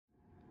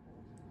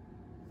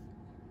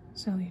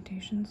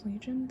Salutations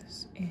Legion,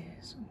 this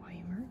is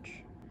YU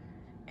Merch,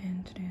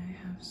 and today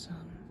I have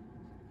some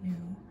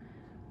new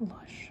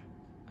Lush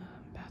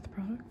bath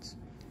products.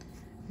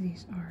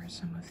 These are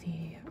some of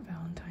the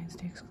Valentine's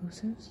Day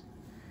exclusives,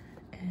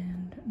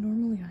 and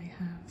normally I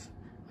have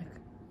like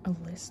a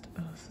list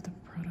of the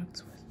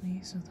products with me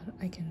so that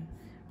I can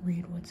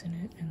read what's in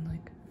it and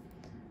like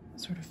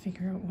sort of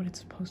figure out what it's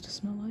supposed to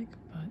smell like,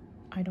 but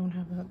I don't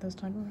have that this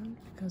time around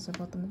because I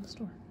bought them in the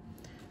store.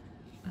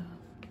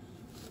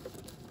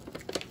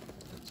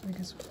 So I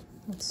guess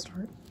let's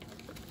start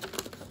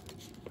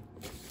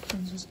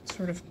and just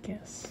sort of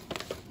guess.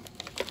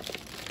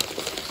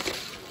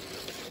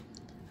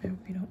 I hope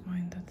you don't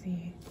mind that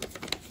the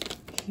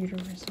heater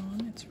is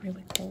on. It's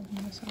really cold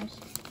in this house.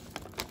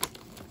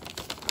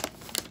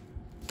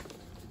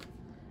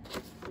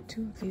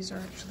 Two of these are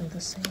actually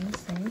the same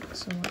thing,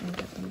 so let me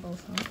get them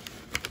both out.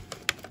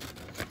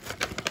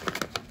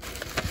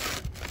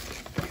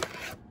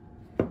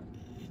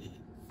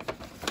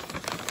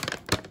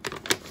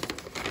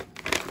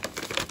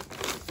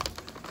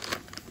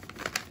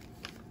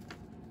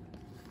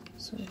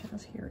 So we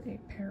have here a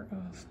pair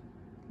of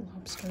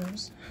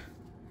lobsters.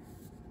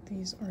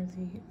 These are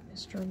the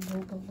Mr.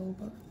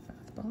 Loba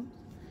bath bombs,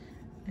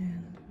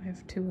 and I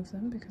have two of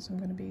them because I'm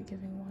going to be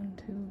giving one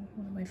to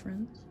one of my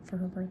friends for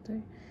her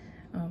birthday.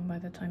 By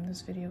the time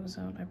this video is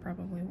out, I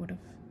probably would have...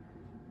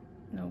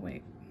 No,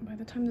 wait. By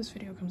the time this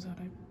video comes out,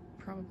 I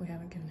probably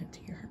haven't given it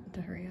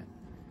to her yet,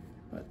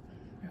 but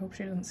I hope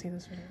she doesn't see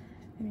this video.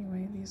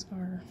 Anyway, these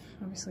are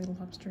obviously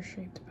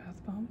lobster-shaped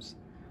bath bombs,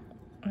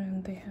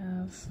 and they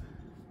have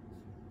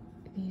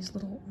these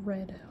little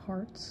red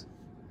hearts.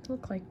 They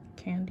look like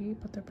candy,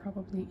 but they're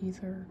probably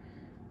either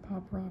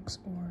Pop Rocks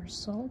or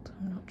salt.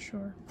 I'm not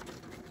sure.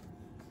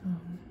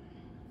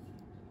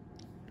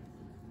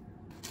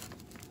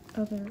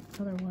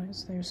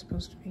 Otherwise, they're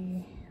supposed to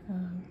be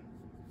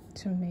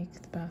to make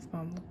the bath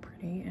bomb look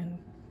pretty, and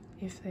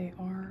if they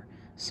are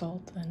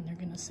salt, then they're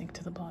gonna sink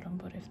to the bottom,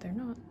 but if they're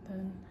not,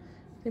 then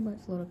they might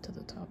float up to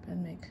the top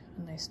and make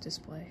a nice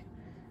display.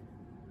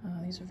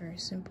 These are very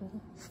simple,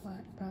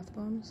 flat bath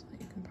bombs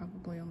that you can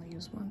probably only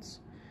use once,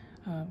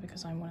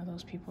 because I'm one of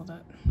those people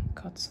that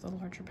cuts the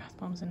larger bath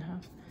bombs in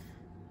half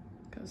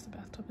because the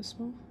bathtub is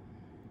small.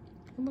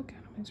 But look at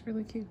him, he's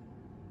really cute.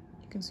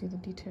 You can see the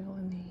detail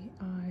in the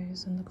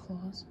eyes and the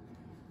claws,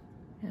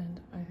 and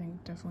I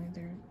think definitely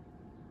they're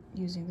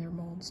using their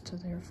molds to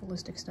their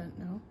fullest extent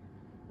now.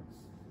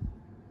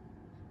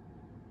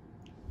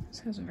 This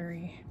has a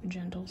very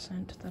gentle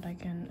scent that I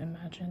can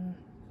imagine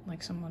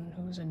like someone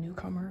who's a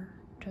newcomer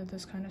to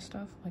this kind of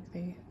stuff, like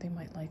they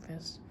might like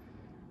this.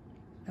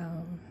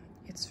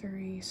 It's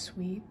very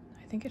sweet.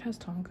 I think it has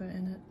tonka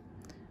in it.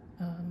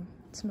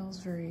 It smells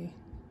very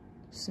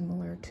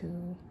similar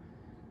to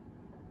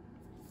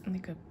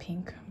like a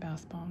pink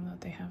bath bomb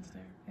that they have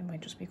there. It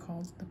might just be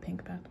called the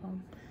pink bath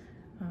bomb,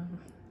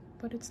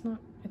 but it's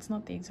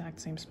not the exact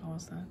same smell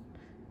as that.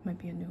 It might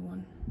be a new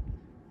one.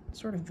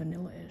 It's sort of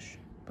vanilla-ish,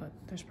 but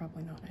there's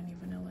probably not any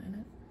vanilla in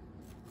it.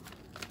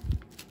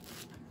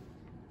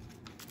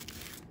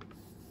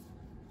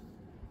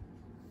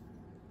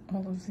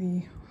 All of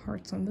the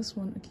hearts on this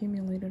one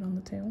accumulated on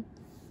the tail.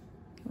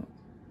 Oh,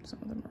 some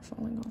of them are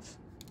falling off.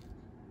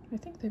 I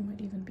think they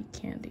might even be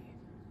candy,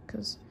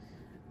 because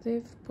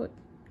they've put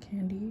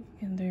candy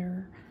in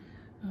their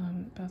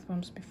bath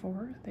bombs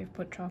before. They've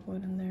put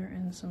chocolate in there,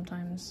 and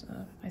sometimes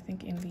I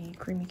think in the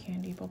creamy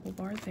candy bubble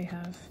bar they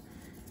have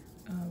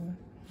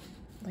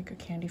like a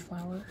candy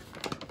flower.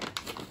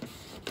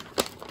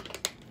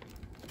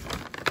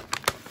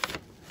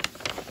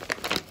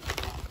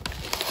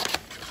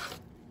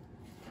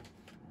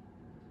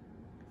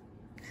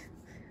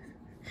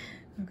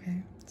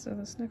 Okay, so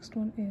this next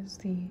one is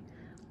the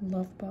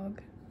Love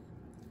Bug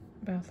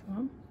bath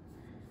bomb,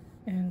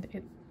 and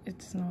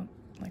it's not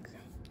like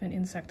an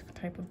insect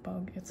type of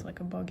bug, it's like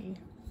a buggy.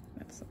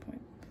 That's the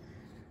point.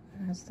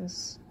 It has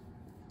this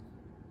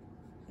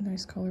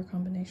nice color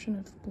combination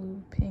of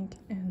blue, pink,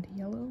 and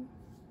yellow.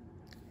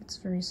 It's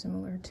very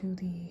similar to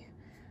the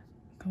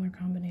color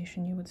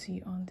combination you would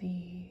see on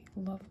the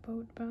Love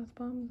Boat bath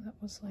bomb that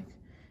was like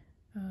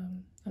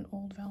an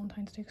old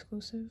Valentine's Day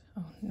exclusive.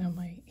 Oh, now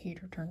my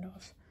heater turned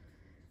off.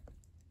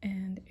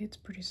 And it's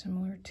pretty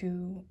similar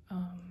to,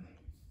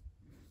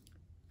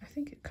 I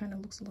think it kind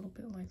of looks a little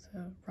bit like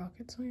the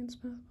Rocket Science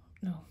bath bomb.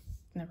 No,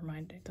 never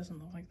mind, it doesn't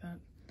look like that.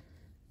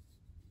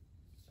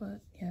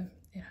 But yeah,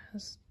 it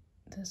has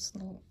this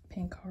little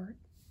pink heart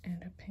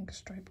and a pink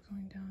stripe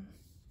going down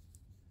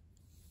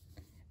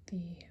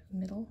the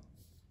middle.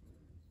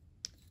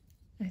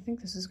 I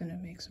think this is going to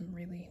make some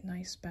really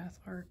nice bath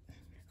art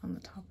on the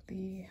top of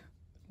the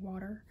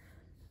water,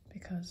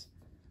 because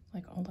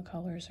like all the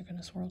colors are going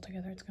to swirl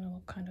together. It's going to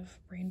look kind of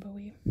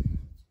rainbowy.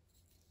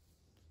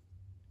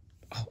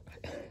 Oh,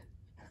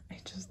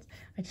 I just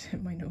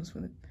hit my nose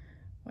with it.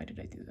 Why did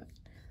I do that?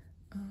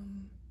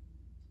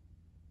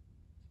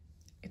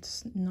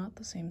 It's not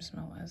the same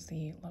smell as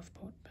the Love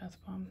Boat bath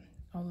bomb,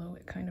 although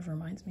it kind of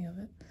reminds me of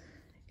it.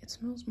 It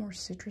smells more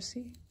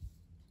citrusy.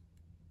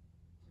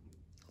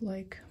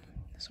 Like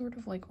sort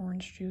of like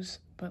orange juice,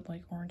 but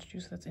like orange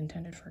juice that's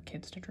intended for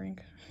kids to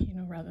drink, you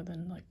know, rather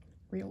than like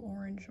real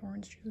orange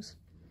juice.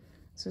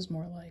 This is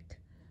more like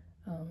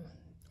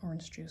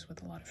orange juice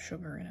with a lot of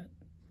sugar in it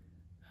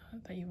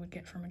that you would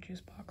get from a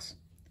juice box.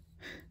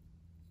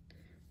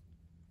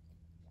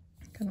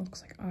 Kind of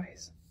looks like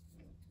eyes.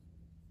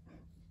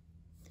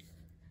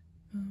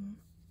 I'm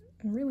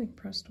really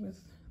impressed with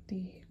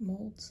the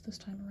molds this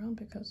time around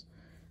because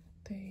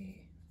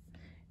they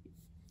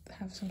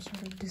have some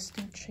sort of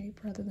distinct shape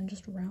rather than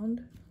just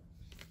round.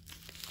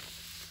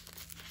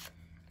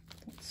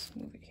 Let's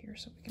move it here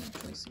so we can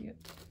actually see it.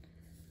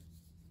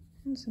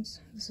 And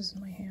since this is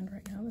in my hand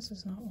right now, this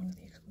is not one of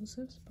the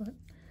exclusives, but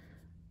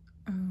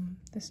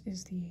this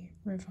is the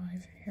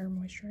Revive Hair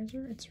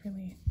Moisturizer. It's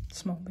really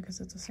small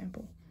because it's a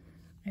sample,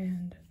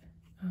 and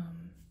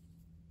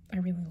I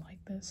really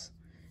like this.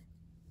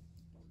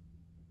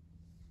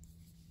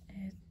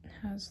 It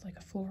has like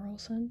a floral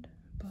scent,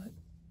 but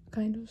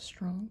kind of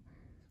strong.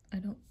 I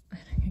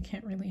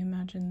can't really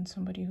imagine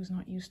somebody who's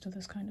not used to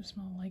this kind of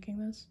smell liking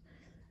this.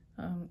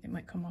 It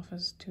might come off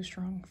as too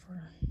strong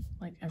for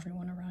like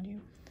everyone around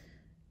you.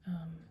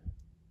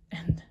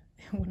 And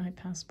when I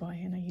pass by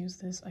and I use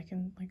this, I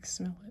can like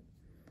smell it.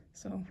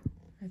 So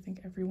I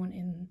think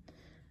everyone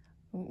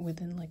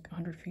within like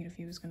 100 feet of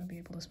you is going to be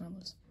able to smell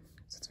this.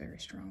 So it's very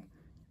strong.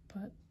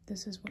 But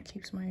this is what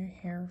keeps my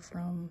hair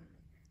from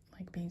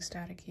like being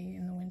staticky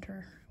in the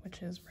winter,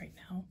 which is right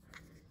now.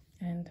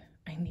 And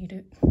I need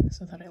it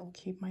so that it'll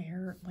keep my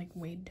hair like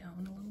weighed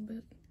down a little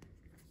bit.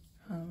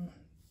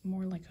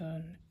 More like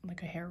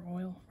a hair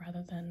oil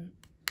rather than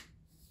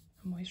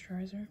a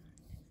moisturizer.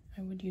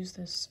 I would use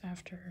this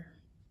after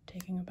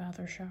taking a bath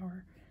or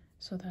shower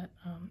so that,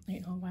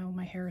 you know, while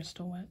my hair is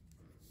still wet,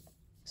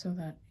 so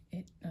that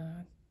it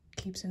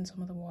keeps in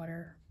some of the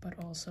water,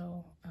 but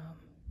also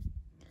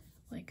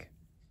like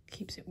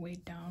keeps it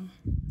weighed down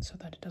so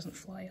that it doesn't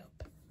fly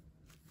up.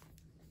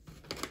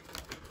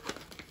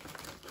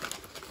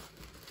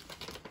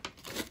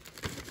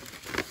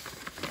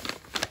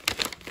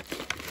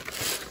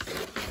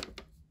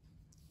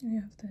 I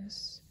have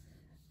this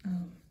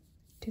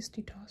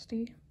Tisty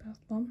Tosty bath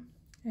bomb.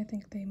 I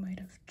think they might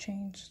have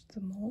changed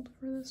the mold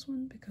for this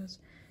one because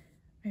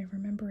I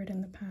remember it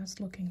in the past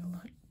looking a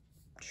lot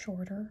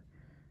shorter,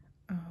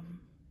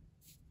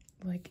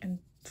 like, and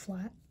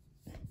flat,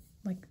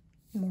 like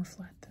more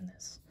flat than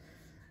this.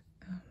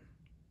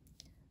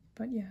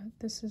 But yeah,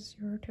 this is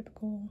your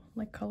typical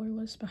like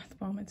colorless bath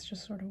bomb. It's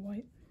just sort of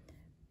white,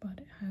 but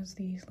it has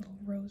these little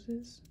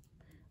roses.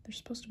 There's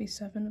supposed to be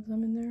 7 of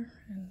them in there,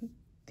 and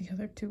the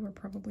other 2 are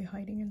probably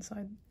hiding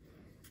inside.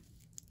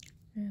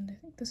 And I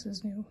think this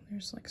is new.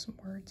 There's like some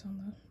words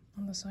on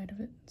the side of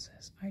it. It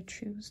says, "I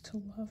choose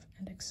to love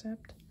and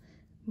accept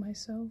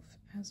myself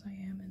as I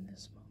am in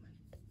this moment."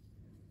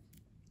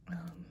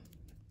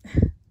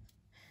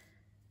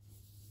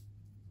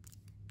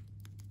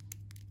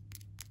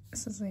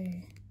 This is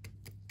a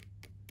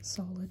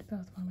solid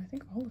bath bomb. I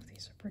think all of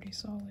these are pretty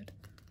solid.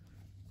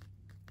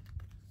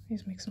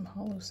 These make some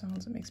hollow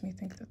sounds. It makes me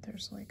think that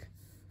there's like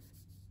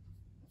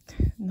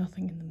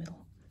nothing in the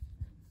middle,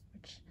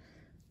 which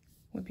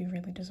would be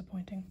really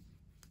disappointing.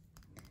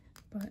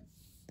 But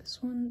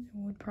this one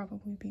would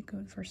probably be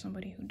good for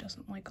somebody who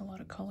doesn't like a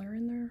lot of color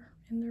in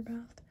their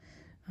bath.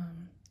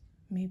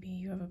 Maybe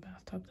you have a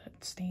bathtub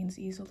that stains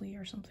easily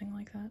or something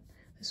like that.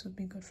 This would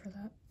be good for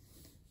that.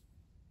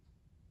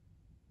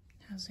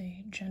 It has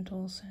a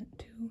gentle scent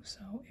too,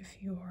 so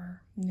if you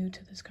are new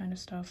to this kind of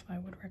stuff, I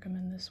would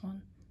recommend this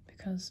one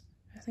because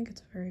I think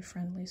it's a very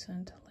friendly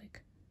scent.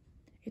 Like,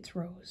 it's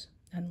rose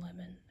and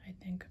lemon, I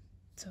think.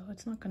 So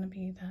it's not going to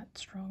be that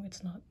strong.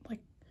 It's not like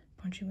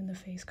punch you in the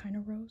face kind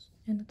of rose.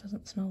 And it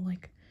doesn't smell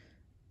like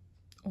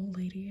old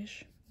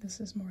lady-ish. This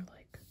is more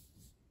like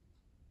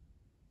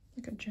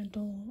a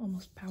gentle,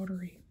 almost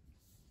powdery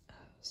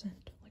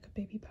scent. Like a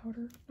baby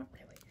powder. Not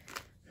really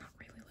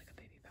like a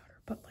baby powder,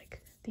 but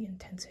like the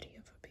intensity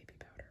of a baby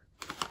powder.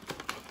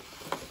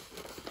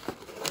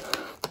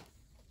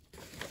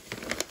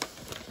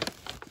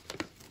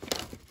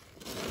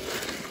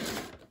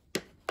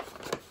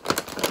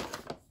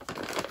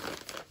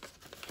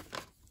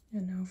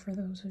 And now for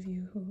those of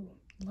you who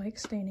like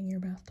staining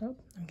your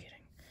bathtub, I'm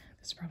kidding,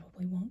 this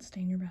probably won't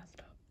stain your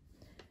bathtub.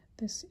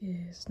 This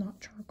is not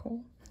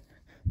charcoal.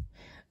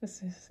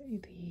 This is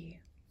the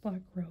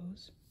Black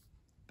Rose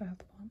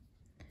bath bomb,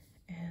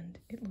 and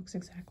it looks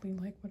exactly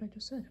like what I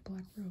just said, a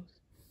black rose.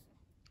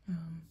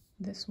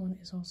 This one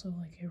is also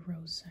like a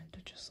rose scent,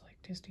 just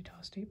like Tisty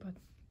Tosty, but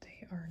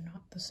they are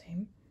not the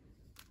same.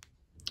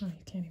 Oh,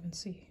 you can't even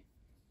see.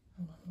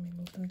 Hold on, let me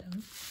move them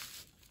down.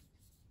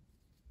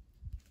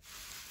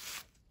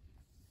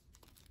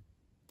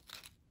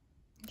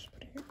 Just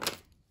put it here.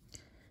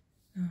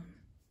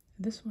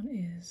 This one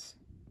is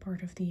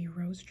part of the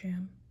Rose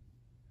Jam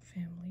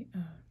family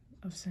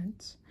of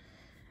scents,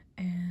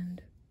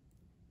 and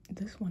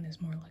this one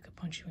is more like a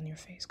punch you in your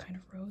face kind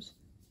of rose,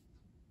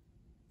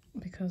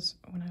 because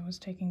when I was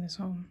taking this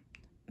home,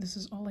 this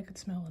is all I could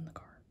smell in the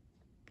car.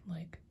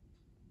 Like,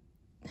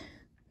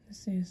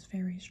 This is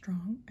very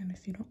strong, and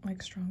if you don't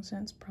like strong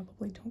scents,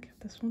 probably don't get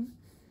this one.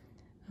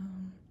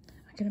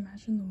 I can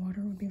imagine the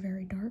water would be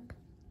very dark.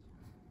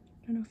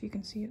 I don't know if you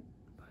can see it,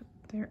 but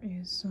there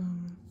is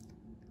some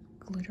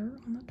glitter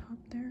on the top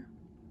there.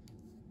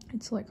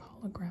 It's like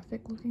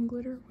holographic looking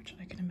glitter, which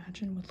I can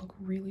imagine would look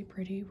really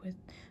pretty with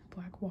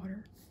black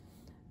water,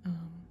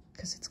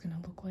 because it's gonna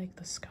look like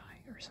the sky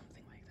or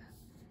something like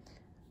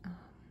that.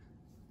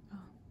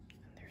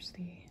 And there's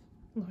the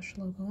Lush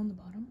logo on the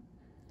bottom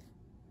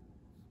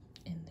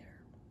in their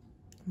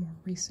more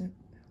recent,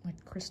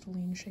 like,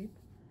 crystalline shape.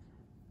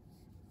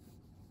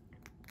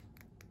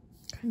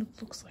 Kind of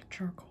looks like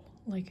charcoal.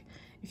 Like,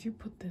 if you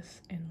put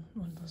this in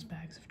one of those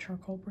bags of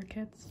charcoal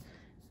briquettes,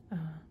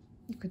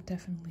 you could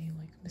definitely,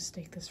 like,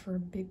 mistake this for a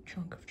big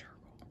chunk of charcoal.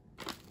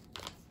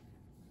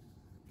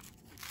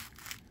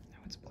 Now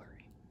it's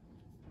blurry.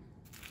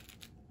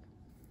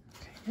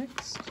 Okay,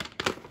 next.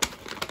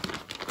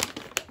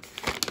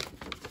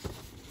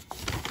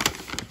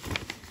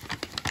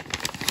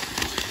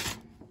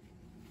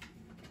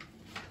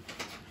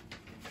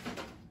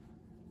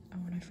 Oh,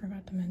 and I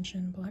forgot to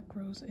mention, Black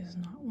Rose is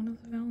not one of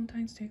the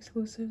Valentine's Day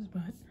exclusives,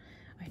 but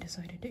I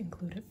decided to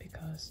include it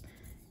because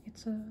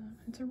it's a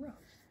rose.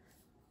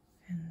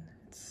 And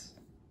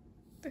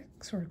it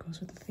sort of goes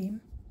with the theme.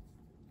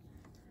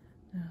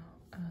 Now,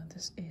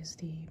 this is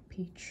the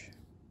peach,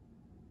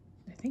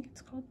 I think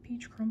it's called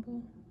Peach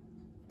Crumble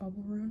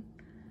Bubble Rune.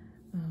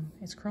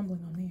 It's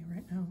crumbling on me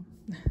right now.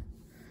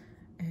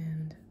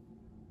 And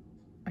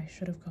I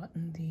should have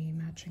gotten the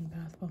matching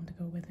bath bomb to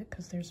go with it,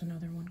 because there's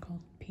another one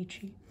called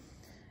Peachy,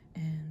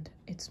 and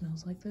it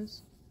smells like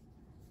this.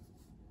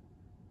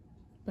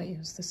 But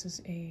yes, this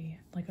is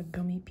like a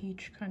gummy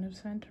peach kind of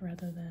scent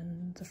rather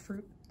than the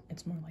fruit.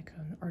 It's more like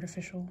an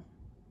artificial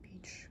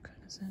peach kind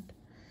of scent.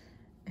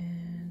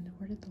 And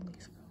where did the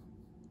leaf go?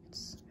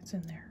 It's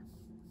in there.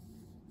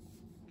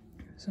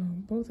 So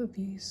both of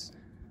these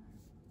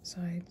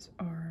sides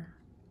are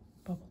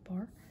bubble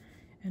bar,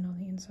 and on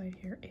the inside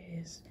here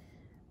is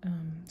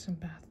some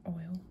bath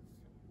oil.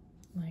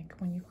 Like,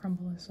 when you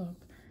crumble this up,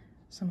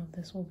 some of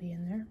this will be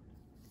in there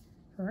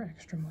for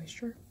extra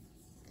moisture.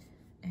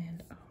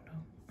 And oh no,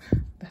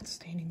 that's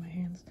staining my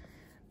hands.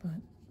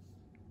 But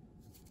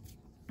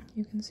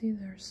you can see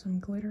there's some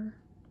glitter.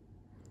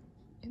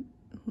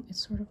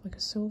 It's sort of like a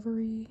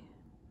silvery,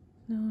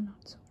 no,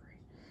 not silvery.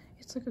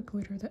 It's like a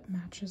glitter that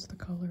matches the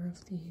color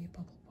of the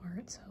bubble bar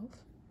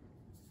itself.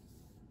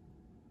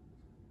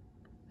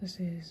 This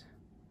is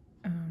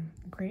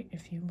great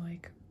if you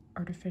like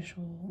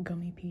artificial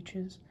gummy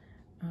peaches.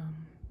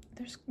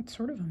 There's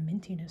sort of a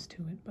mintiness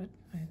to it, but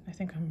I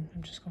think I'm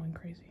just going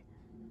crazy.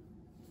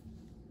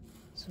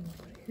 So we'll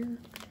put it here.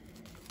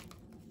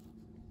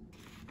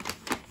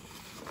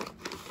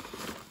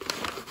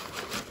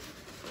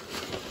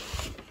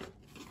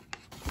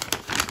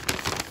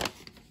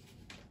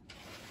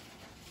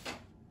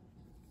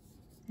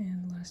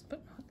 And last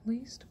but not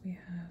least, we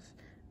have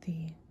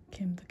the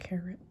Kim the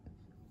Carrot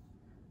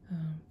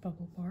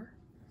bubble bar.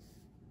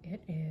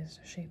 It is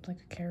shaped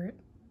like a carrot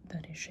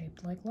that is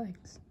shaped like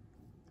legs.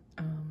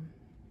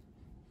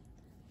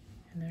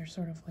 And they're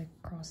sort of like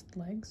crossed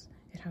legs.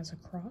 It has a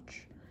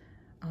crotch.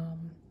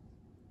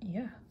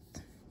 Yeah,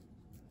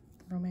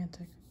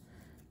 romantic.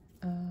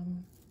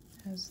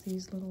 Has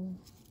these little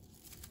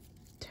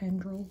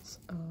tendrils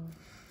of,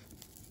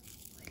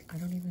 like, I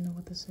don't even know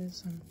what this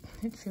is.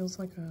 It feels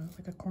like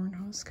a corn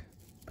husk,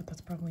 but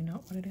that's probably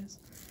not what it is.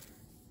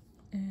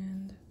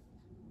 And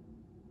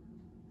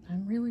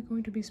I'm really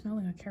going to be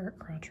smelling a carrot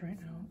crotch right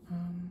now.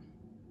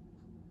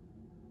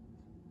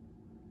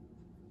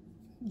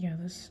 Yeah,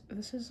 this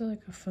is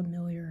like a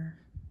familiar,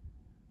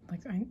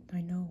 like,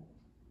 I know,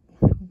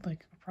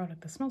 like, a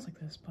product that smells like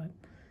this, but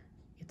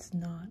it's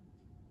not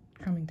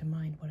coming to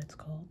mind what it's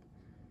called.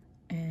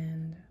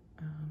 And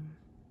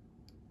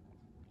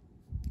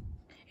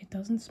it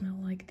doesn't smell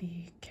like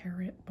the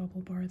carrot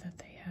bubble bar that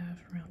they have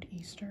around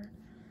Easter.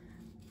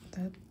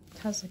 That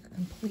has like a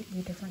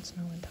completely different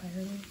smell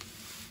entirely.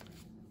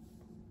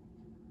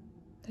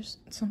 There's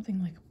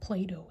something like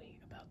Play-Doh-y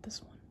about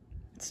this one.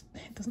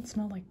 It doesn't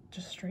smell like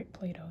just straight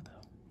Play-Doh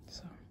though,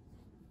 so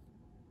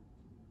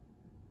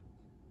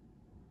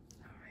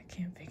I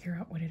can't figure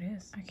out what it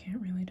is. I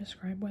can't really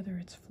describe whether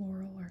it's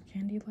floral or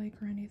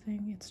candy-like or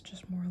anything. It's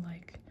just more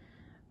like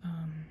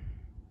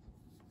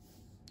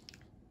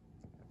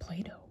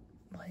Play-Doh.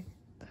 Like,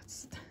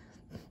 that's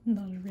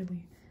not a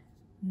really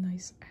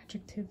nice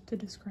adjective to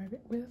describe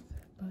it with,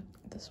 but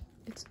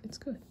it's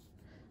good.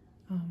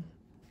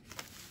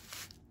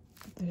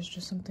 There's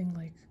just something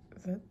like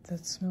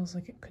that smells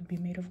like it could be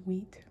made of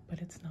wheat, but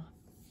it's not.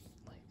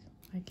 Like,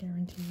 I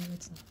guarantee you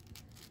it's not.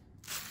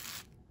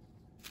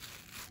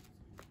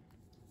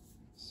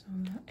 So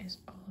that is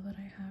all that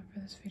I have for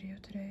this video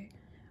today.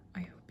 I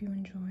hope you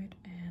enjoyed,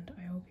 and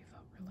I hope you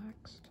felt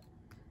relaxed,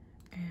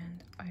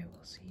 and I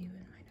will see you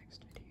in my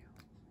next video.